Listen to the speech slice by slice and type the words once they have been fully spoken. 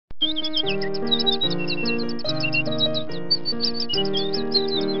Hello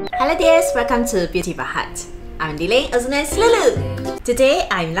dears, welcome to Beauty by Heart. I'm Elaine, also known as Lulu. Today,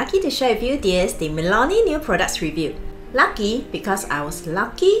 I'm lucky to share with you dears the Milani new products review. Lucky because I was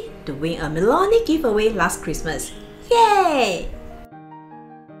lucky to win a Milani giveaway last Christmas. Yay!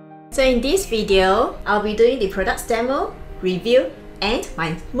 So in this video, I'll be doing the products demo, review, and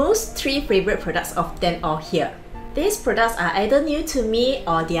my most 3 favorite products of them all here. These products are either new to me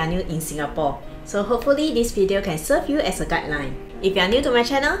or they are new in Singapore. So hopefully this video can serve you as a guideline. If you are new to my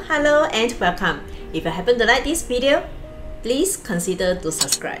channel, hello and welcome. If you happen to like this video, please consider to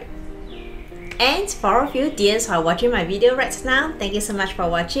subscribe. And for all of you dears who are watching my video right now, thank you so much for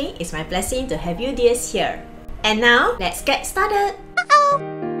watching. It's my blessing to have you dears here. And now, let's get started!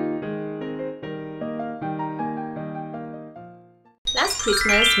 Last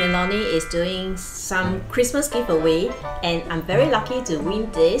Christmas, Milani is doing some Christmas giveaway and I'm very lucky to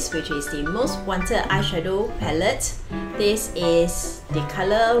win this, which is the most wanted eyeshadow palette. This is the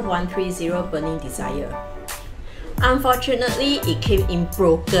color 130 Burning Desire. Unfortunately, it came in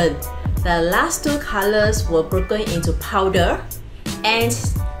broken. The last 2 colors were broken into powder and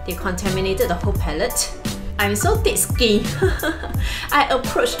they contaminated the whole palette. I'm so thick-skinned. I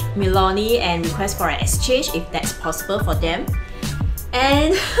approached Milani and request for an exchange if that's possible for them.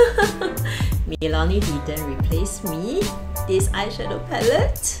 And Milani didn't replace me this eyeshadow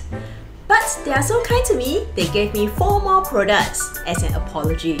palette. But they are so kind to me, they gave me 4 more products as an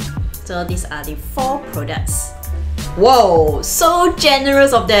apology. So these are the 4 products. Whoa, so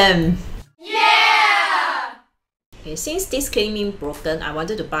generous of them! Yeah! Okay, since this came in broken, I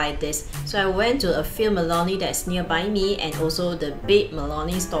wanted to buy this. So I went to a few Milani that's nearby me and also the big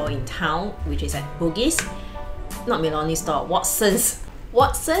Milani store in town, which is at Bugis. Not Milani store, Watson's.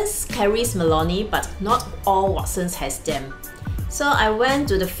 Watson's carries Milani, but not all Watson's has them. So I went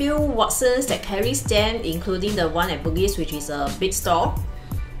to the few Watson's that carries them, including the one at Bugis, which is a big store.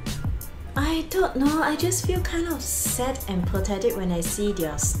 I don't know, I just feel kind of sad and pathetic when I see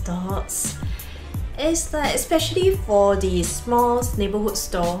their stocks. It's like, especially for the small neighborhood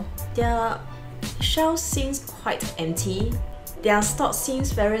store, their shelf seems quite empty. Their stock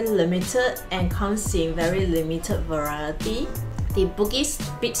seems very limited and comes in very limited variety. The Bugis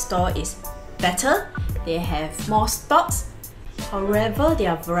big store is better, they have more stocks. However,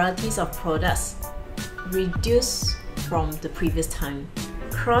 their varieties of products reduced from the previous time.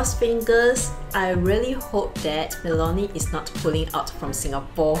 Cross fingers, I really hope that Milani is not pulling out from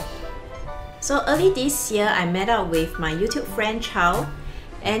Singapore. So early this year, I met up with my YouTube friend Chow,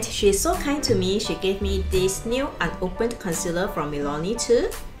 and she's so kind to me, she gave me this new unopened concealer from Milani too.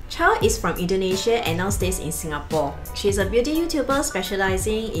 Chow is from Indonesia and now stays in Singapore. She's a beauty YouTuber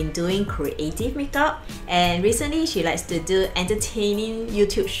specializing in doing creative makeup, and recently she likes to do entertaining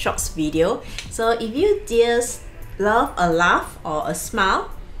YouTube shorts video. So if you dears love a laugh or a smile,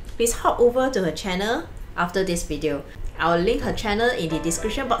 please hop over to her channel after this video. I'll link her channel in the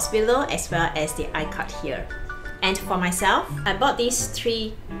description box below as well as the iCard here. And for myself, I bought these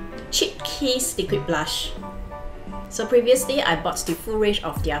 3 Cheap Kiss liquid blush. So previously, I bought the full range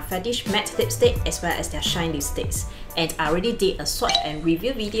of their Fetish Matte lipstick as well as their Shine lipsticks. And I already did a swatch and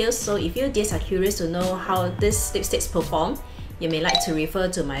review video, so if you guys are curious to know how these lipsticks perform, you may like to refer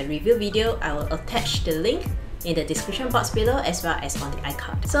to my review video. I will attach the link in the description box below as well as on the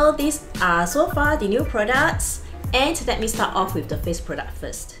iCard. So these are so far the new products. And let me start off with the face product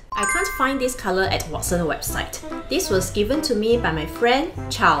first. I can't find this color at Watson's website. This was given to me by my friend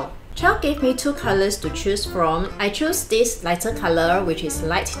Chow. Chow gave me 2 colors to choose from. I chose this lighter color, which is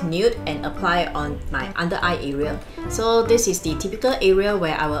light nude, and apply on my under eye area. So this is the typical area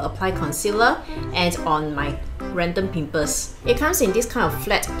where I will apply concealer and on my random pimples. It comes in this kind of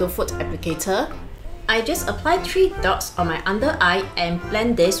flat doe-foot applicator. I just apply 3 dots on my under eye and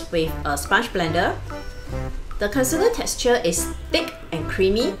blend this with a sponge blender. The concealer texture is thick and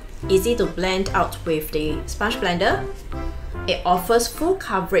creamy, easy to blend out with the sponge blender. It offers full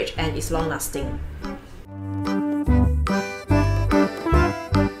coverage and is long-lasting.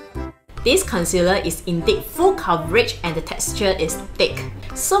 This concealer is indeed full coverage and the texture is thick.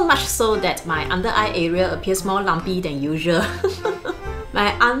 So much so that my under eye area appears more lumpy than usual.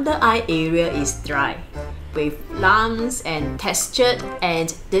 My under eye area is dry, with lumps and textured,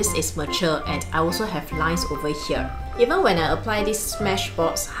 and this is mature, and I also have lines over here. Even when I apply this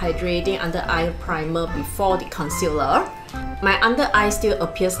Smashbox Hydrating Under Eye Primer before the concealer, my under eye still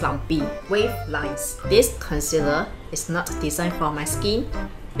appears lumpy with lines. This concealer is not designed for my skin.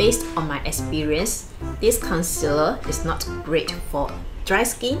 Based on my experience, this concealer is not great for dry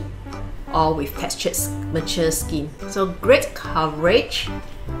skin or with textured mature skin. So great coverage,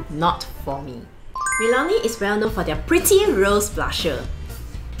 not for me. Milani is well known for their pretty rose blusher.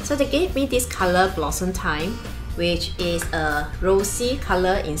 So they gave me this color Blossom Time, which is a rosy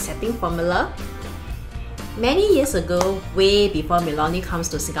color in setting formula. Many years ago, way before Milani comes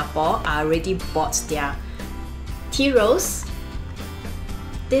to Singapore, I already bought their Tea Rose.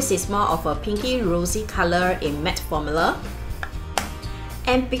 This is more of a pinky rosy color in matte formula.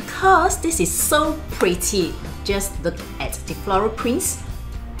 And because this is so pretty, just look at the floral prints.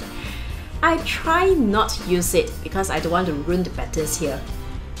 I try not to use it because I don't want to ruin the patterns here.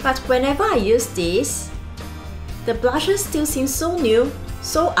 But whenever I use this, the blusher still seems so new,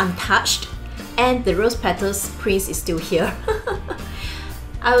 so untouched, and the rose petals prints is still here.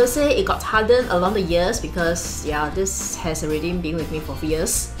 I would say it got hardened along the years because yeah, this has already been with me for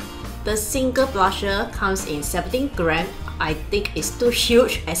years. The single blusher comes in 17 grams. I think it's too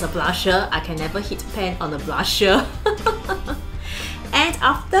huge as a blusher. I can never hit pan on a blusher. And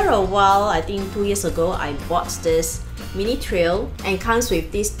after a while, I think 2 years ago, I bought this mini trail and comes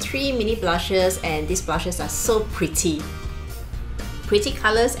with these 3 mini blushes, and these blushes are so pretty. Pretty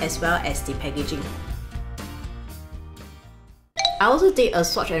colors as well as the packaging. I also did a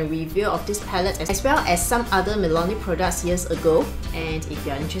swatch and review of this palette as well as some other Milani products years ago, and if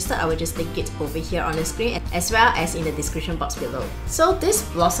you are interested, I will just link it over here on the screen as well as in the description box below. So this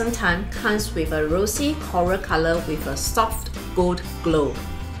Blossom Time comes with a rosy coral color with a soft gold glow.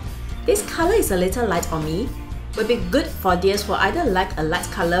 This color is a little light on me, will be good for those who either like a light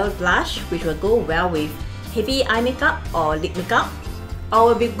color blush which will go well with heavy eye makeup or lip makeup, or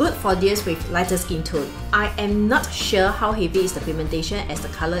will be good for those with lighter skin tone. I am not sure how heavy is the pigmentation as the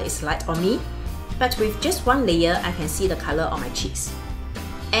color is light on me, but with just one layer I can see the color on my cheeks.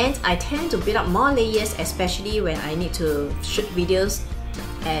 And I tend to build up more layers, especially when I need to shoot videos,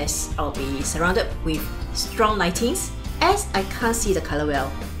 as I'll be surrounded with strong lightings as I can't see the color well.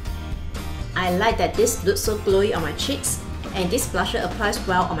 I like that this looks so glowy on my cheeks, and this blusher applies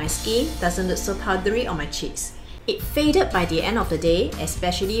well on my skin, doesn't look so powdery on my cheeks. It faded by the end of the day,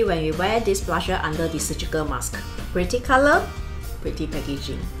 especially when you wear this blusher under the surgical mask. Pretty color, pretty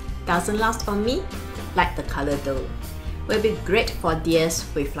packaging. Doesn't last on me, like the color though. Will be great for those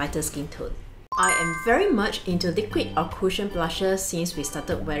with lighter skin tone. I am very much into liquid or cushion blusher since we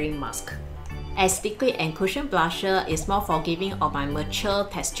started wearing mask. As liquid and cushion blusher is more forgiving on my mature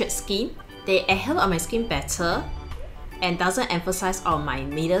textured skin, they adhere on my skin better and doesn't emphasize on my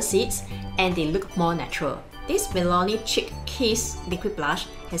middle seats, and they look more natural. This Milani Cheek Kiss liquid blush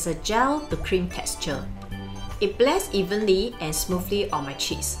has a gel to cream texture. It blends evenly and smoothly on my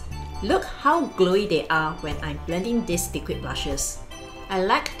cheeks. Look how glowy they are when I'm blending these liquid blushes. I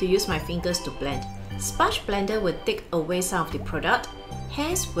like to use my fingers to blend. Sponge blender will take away some of the product,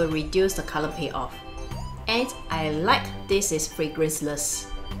 hence will reduce the color payoff. And I like this is fragranceless.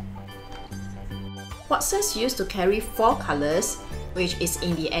 Watsons used to carry 4 colors, which is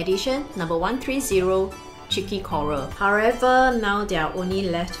in the edition number 130 Cheeky Coral. However, now they are only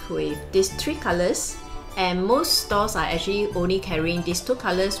left with these 3 colors, and most stores are actually only carrying these 2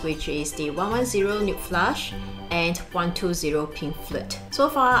 colors, which is the 110 Nude Flush and 120 Pink Flirt. So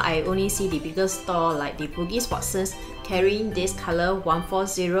far, I only see the bigger store like the Bugis Watsons carrying this color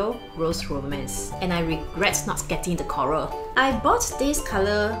 140 Rose Romance, and I regret not getting the coral. I bought this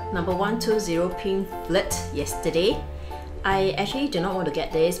color number 120 Pink Flirt yesterday. I actually do not want to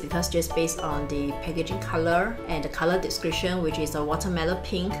get this because just based on the packaging color and the color description, which is a watermelon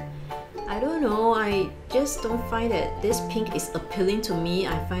pink, I don't know, I just don't find that this pink is appealing to me.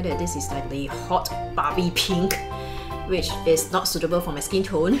 I find that this is like the hot Barbie pink, which is not suitable for my skin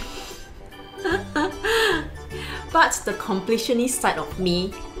tone. But the completionist side of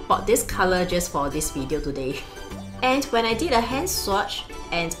me bought this color just for this video today. And when I did a hand swatch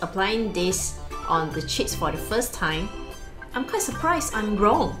and applying this on the cheeks for the first time, I'm quite surprised I'm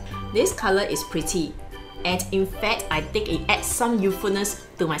wrong. This color is pretty, and in fact I think it adds some youthfulness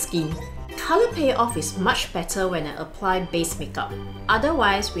to my skin. Color payoff is much better when I apply base makeup.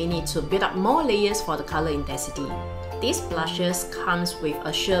 Otherwise, we need to build up more layers for the color intensity. These blushes comes with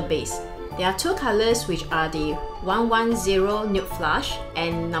a sheer base. There are 2 colors, which are the 110 Nude Flush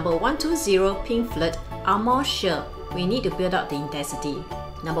and number 120 Pink Flirt are more sheer. We need to build up the intensity.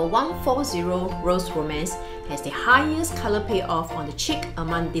 Number 140 Rose Romance has the highest color payoff on the cheek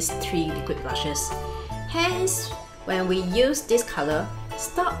among these 3 liquid blushes. Hence, when we use this color,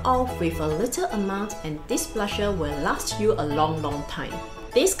 start off with a little amount and this blusher will last you a long time.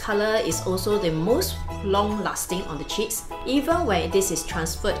 This color is also the most long lasting on the cheeks, even when this is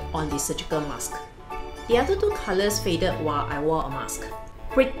transferred on the surgical mask. The other 2 colors faded while I wore a mask.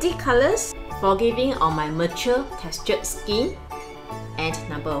 Pretty colors, forgiving on my mature textured skin. And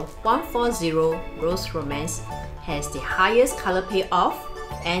number 140 Rose Romance has the highest color payoff,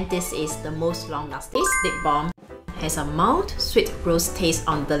 and this is the most long lasting. This lip balm has a mild sweet rose taste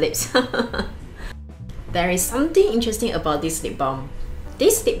on the lips. There is something interesting about this lip balm.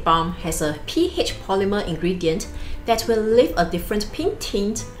 This lip balm has a pH polymer ingredient that will leave a different pink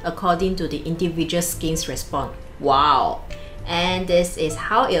tint according to the individual skin's response. Wow! And this is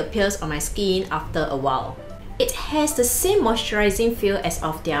how it appears on my skin after a while. It has the same moisturizing feel as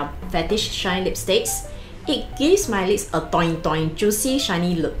of their Fetish Shine lipsticks. It gives my lips a doing juicy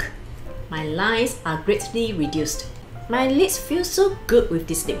shiny look. My lines are greatly reduced. My lips feel so good with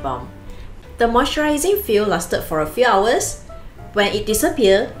this lip balm. The moisturizing feel lasted for a few hours. When it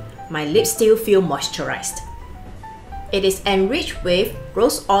disappeared, my lips still feel moisturized. It is enriched with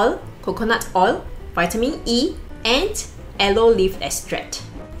rose oil, coconut oil, vitamin E, and aloe leaf extract.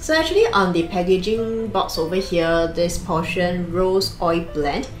 So actually on the packaging box over here, this portion rose oil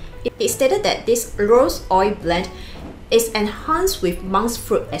blend, it stated that this rose oil blend is enhanced with monk's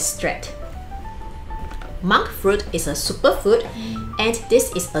fruit extract. Monk fruit is a superfood, and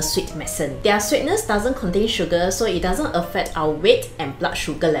this is a sweet medicine. Their sweetness doesn't contain sugar, so it doesn't affect our weight and blood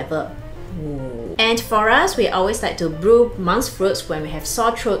sugar level. Ooh. And for us, we always like to brew monk's fruits when we have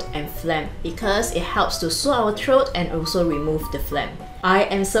sore throat and phlegm, because it helps to soothe our throat and also remove the phlegm. I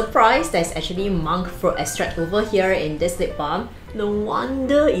am surprised there's actually monk fruit extract over here in this lip balm. No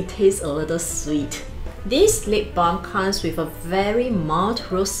wonder it tastes a little sweet. This lip balm comes with a very mild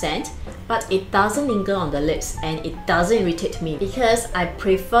rose scent, but it doesn't linger on the lips and it doesn't irritate me because I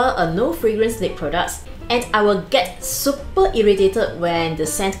prefer a no fragrance lip products, and I will get super irritated when the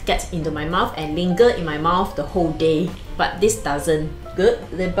scent gets into my mouth and linger in my mouth the whole day. But this doesn't. Good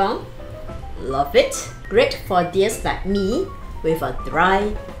lip balm. Love it. Great for dears like me with a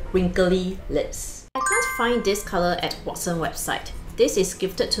dry, wrinkly lips. I can't find this color at Watson website. This is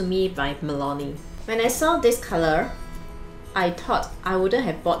gifted to me by Milani. When I saw this color, I thought I wouldn't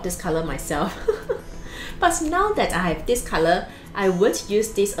have bought this color myself. But now that I have this color, I won't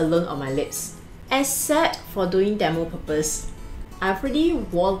use this alone on my lips, except for doing demo purpose. I've already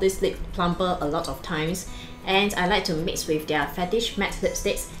worn this lip plumper a lot of times, and I like to mix with their Fetish matte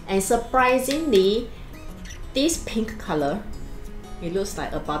lipsticks, and surprisingly, this pink color, it looks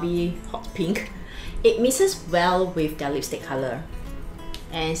like a Barbie hot pink, it mixes well with their lipstick color.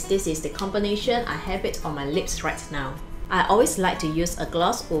 And this is the combination. I have it on my lips right now. I always like to use a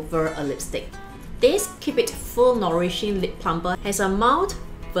gloss over a lipstick. This Keep It Full Nourishing Lip Plumper has a mild,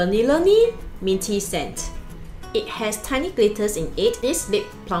 vanilla-y, minty scent. It has tiny glitters in it. This lip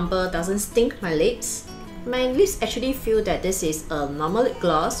plumper doesn't stink my lips. My lips actually feel that this is a normal lip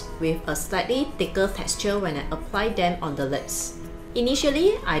gloss with a slightly thicker texture when I apply them on the lips.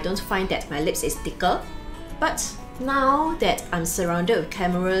 Initially, I don't find that my lips is thicker, but now that I'm surrounded with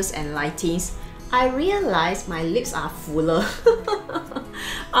cameras and lightings, I realize my lips are fuller.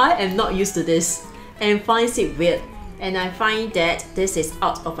 I am not used to this and finds it weird, and I find that this is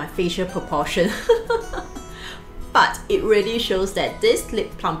out of my facial proportion. But it really shows that this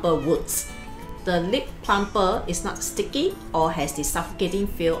lip plumper works. The lip plumper is not sticky or has the suffocating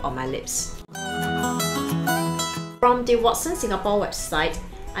feel on my lips. From the Watson Singapore website,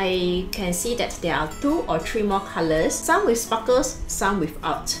 I can see that there are 2 or 3 more colors, some with sparkles, some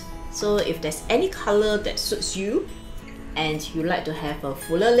without. So if there's any color that suits you and you like to have a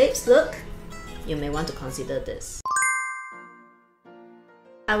fuller lips look, you may want to consider this.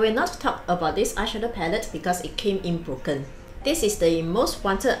 I will not talk about this eyeshadow palette because it came in broken. This is the most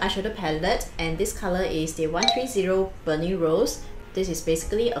wanted eyeshadow palette, and this color is the 130 Burning Rose. This is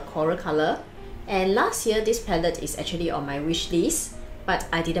basically a coral color. And last year, this palette is actually on my wish list, but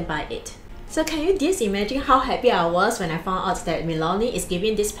I didn't buy it. So can you just imagine how happy I was when I found out that Milani is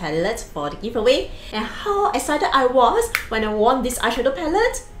giving this palette for the giveaway, and how excited I was when I won this eyeshadow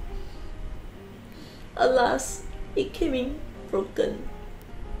palette? Alas, it came in broken.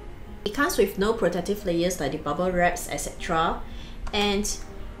 It comes with no protective layers like the bubble wraps, etc. And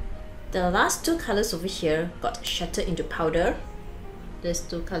the last 2 colors over here got shattered into powder. There's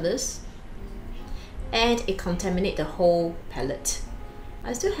 2 colors. And it contaminates the whole palette.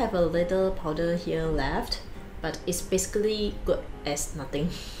 I still have a little powder here left, but it's basically good as nothing.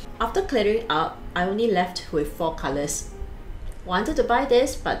 After clearing up, I only left with 4 colors. Wanted to buy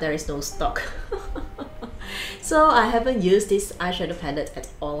this, but there is no stock. So I haven't used this eyeshadow palette at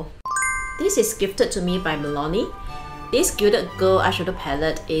all. This is gifted to me by Milani. This Gilded Gold eyeshadow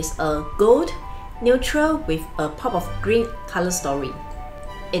palette is a gold neutral with a pop of green color story.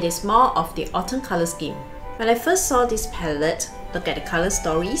 It is more of the autumn color scheme. When I first saw this palette, look at the color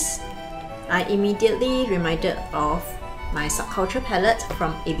stories, I immediately reminded of my Subculture palette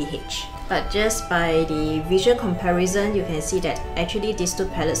from ABH. But just by the visual comparison, you can see that actually these two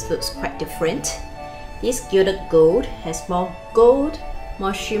palettes looks quite different. This Gilded Gold has more gold,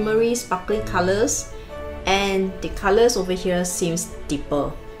 more shimmery, sparkly colors, and the colors over here seems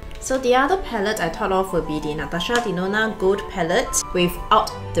deeper. So the other palette I thought of would be the Natasha Denona Gold palette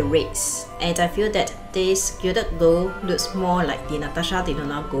without the reds. And I feel that this Gilded Gold looks more like the Natasha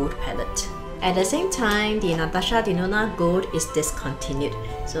Denona Gold palette. At the same time, the Natasha Denona Gold is discontinued.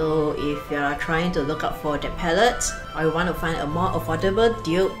 So if you are trying to look out for that palette, or you want to find a more affordable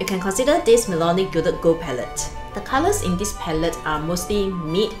dupe, you can consider this Milani Gilded Gold palette. The colors in this palette are mostly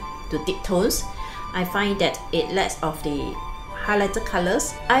mid to deep tones. I find that it lacks of the highlighter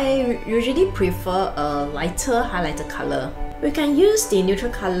colors. I usually prefer a lighter highlighter color. We can use the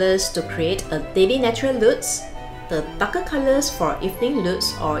neutral colors to create a daily natural looks, the darker colors for evening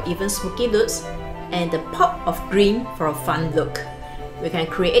looks or even smoky looks, and the pop of green for a fun look. We can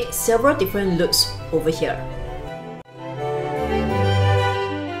create several different looks over here.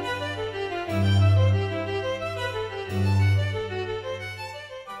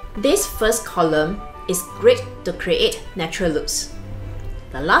 This first column is great to create natural looks.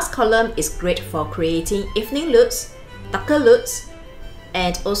 The last column is great for creating evening looks, darker looks,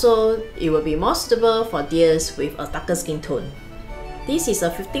 and also it will be more suitable for dears with a darker skin tone. This is a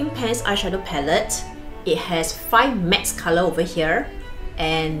 15 pans eyeshadow palette. It has 5 matte color over here,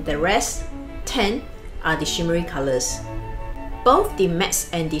 and the rest 10 are the shimmery colors. Both the mattes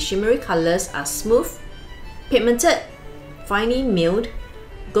and the shimmery colors are smooth, pigmented, finely milled,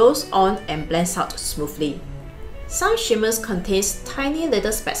 goes on and blends out smoothly. Some shimmers contains tiny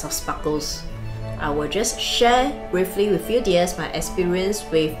little specks of sparkles. I will just share briefly with you dears my experience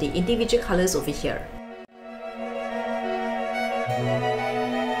with the individual colors over here.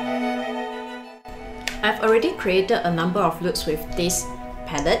 I've already created a number of looks with this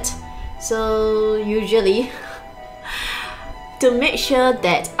palette, so usually to make sure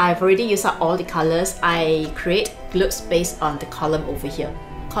that I've already used up all the colors, I create looks based on the column over here,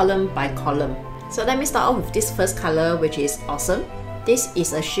 column by column. So let me start off with this first color, which is Awesome. This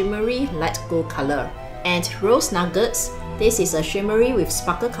is a shimmery light gold color. And Rose Nuggets, this is a shimmery with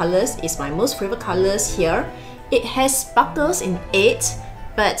sparkle colors. It's my most favorite colors here. It has sparkles in it,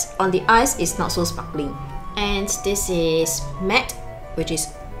 but on the eyes it's not so sparkling. And this is Matte, which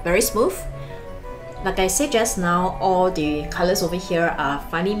is very smooth. Like I said just now, all the colors over here are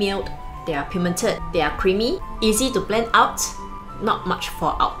finely milled, they are pigmented, they are creamy, easy to blend out, not much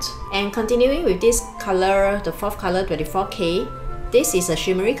fall out. And continuing with this color, the fourth color, 24K, this is a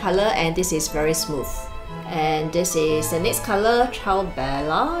shimmery color and this is very smooth. And this is the next color, Child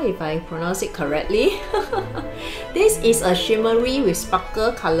Bella, if I pronounce it correctly. This is a shimmery with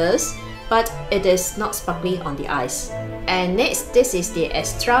sparkle colors, but it is not sparkling on the eyes. And next, this is the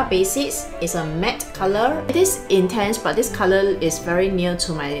Extra Basics. It's a matte color. It is intense, but this color is very near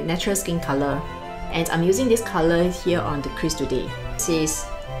to my natural skin color. And I'm using this color here on the crease today. This is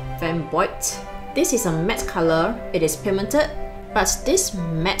Flamboyant. This is a matte color. It is pigmented, but this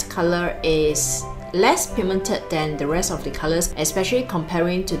matte color is less pigmented than the rest of the colors, especially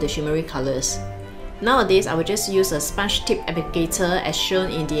comparing to the shimmery colors. Nowadays, I will just use a sponge tip applicator as shown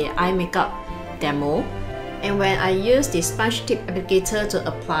in the eye makeup demo. And when I use the sponge tip applicator to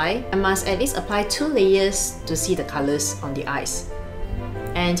apply, I must at least apply 2 layers to see the colors on the eyes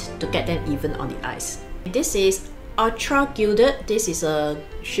and to get them even on the eyes. This is Ultra Gilded. This is a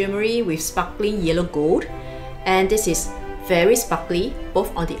shimmery with sparkling yellow gold, and this is very sparkly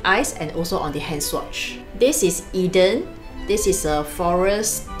both on the eyes and also on the hand swatch. This is Eden. This is a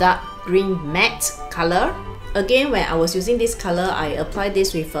forest dark green matte color. Again, when I was using this color, I applied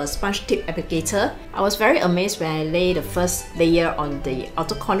this with a sponge tip applicator. I was very amazed when I laid the first layer on the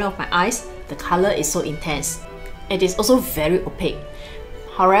outer corner of my eyes. The color is so intense. It is also very opaque.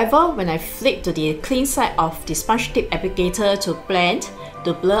 However, when I flipped to the clean side of the sponge tip applicator to blend,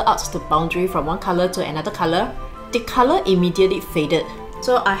 to blur out the boundary from one color to another color, the color immediately faded.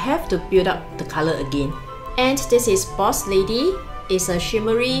 So I have to build up the color again. And this is Boss Lady. It's a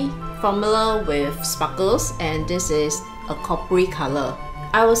shimmery formula with sparkles, and this is a coppery color.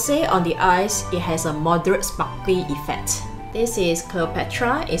 I would say on the eyes, it has a moderate sparkly effect. This is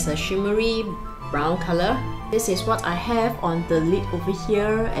Cleopatra. It's a shimmery brown color. This is what I have on the lid over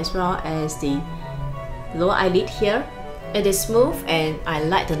here, as well as the lower eyelid here. It is smooth and I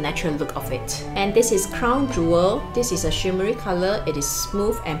like the natural look of it. And this is Crown Jewel. This is a shimmery color. It is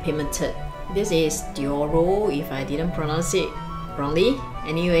smooth and pigmented. This is Dioro, if I didn't pronounce it wrongly.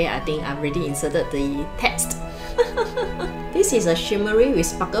 Anyway, I think I've already inserted the text. This is a shimmery with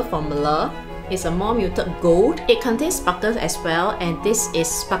sparkle formula. It's a more muted gold. It contains sparkles as well, and this is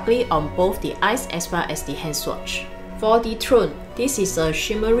sparkly on both the eyes as well as the hand swatch. For the tone, this is a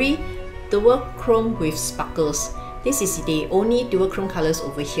shimmery dual chrome with sparkles. This is the only dual chrome colors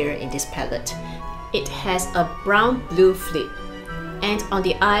over here in this palette. It has a brown blue flip, and on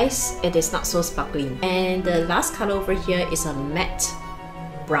the eyes it is not so sparkling. And the last color over here is a matte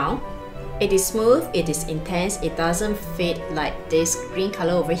brown. It is smooth, it is intense, it doesn't fade like this green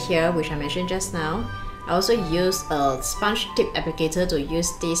color over here which I mentioned just now. I also use a sponge tip applicator to use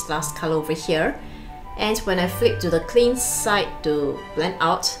this last color over here. And when I flip to the clean side to blend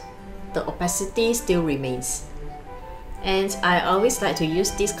out, the opacity still remains. And I always like to use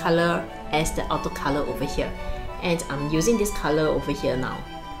this color as the outer color over here. And I'm using this color over here now.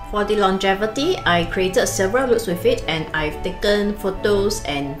 For the longevity, I created several looks with it, and I've taken photos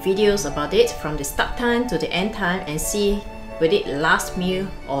and videos about it from the start time to the end time and see will it last me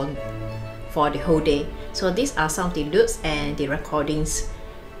on for the whole day. So these are some of the looks and the recordings.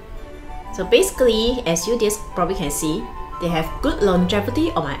 So basically, as you probably can see, they have good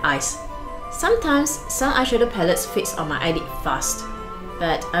longevity on my eyes. Sometimes some eyeshadow palettes fix on my eyelid fast,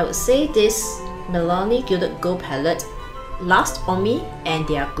 but I would say this Milani Gilded Gold palette last on me and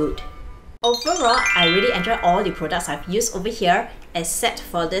they are good. Overall, I really enjoy all the products I've used over here except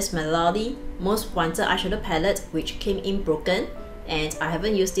for this Milani Most Wanted eyeshadow palette which came in broken, and I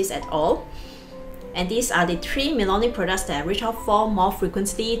haven't used this at all. And these are the 3 Milani products that I reach out for more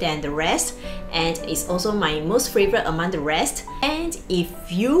frequently than the rest, and it's also my most favorite among the rest. And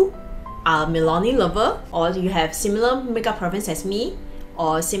if you are a Milani lover, or you have similar makeup preference as me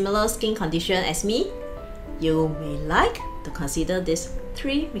or similar skin condition as me, you may like to consider these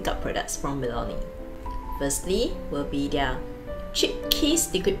 3 makeup products from Milani. Firstly will be their Chip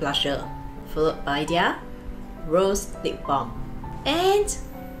Kiss Liquid Blusher, followed by their Rose Lip Balm, and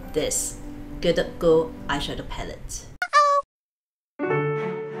this Gilded Gold eyeshadow palette.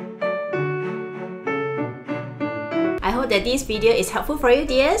 I hope that this video is helpful for you,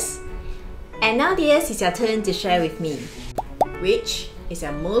 dears. And now, dears, it's your turn to share with me which is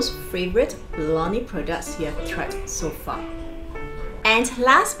your most favorite Milani products you have tried so far. And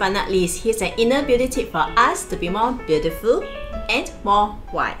last but not least, here's an inner beauty tip for us to be more beautiful and more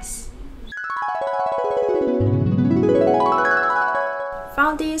wise.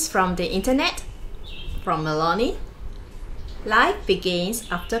 Found this from the internet, from Milani. Life begins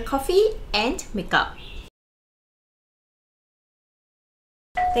after coffee and makeup.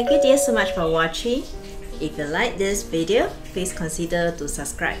 Thank you, dear, so much for watching. If you like this video, please consider to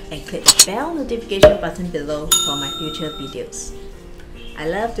subscribe and click the bell notification button below for my future videos. I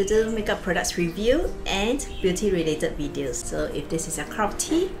love to do makeup products review and beauty related videos, so if this is your cup of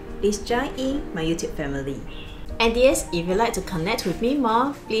tea, please join in my YouTube family. And yes, if you'd like to connect with me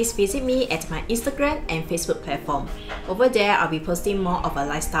more, please visit me at my Instagram and Facebook platform. Over there, I'll be posting more of a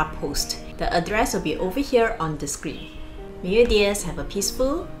lifestyle post. The address will be over here on the screen. May you, dears, have a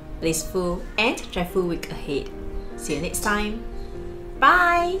peaceful, blissful and joyful week ahead. See you next time.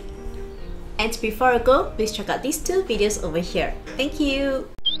 Bye! And before I go, please check out these 2 videos over here. Thank you!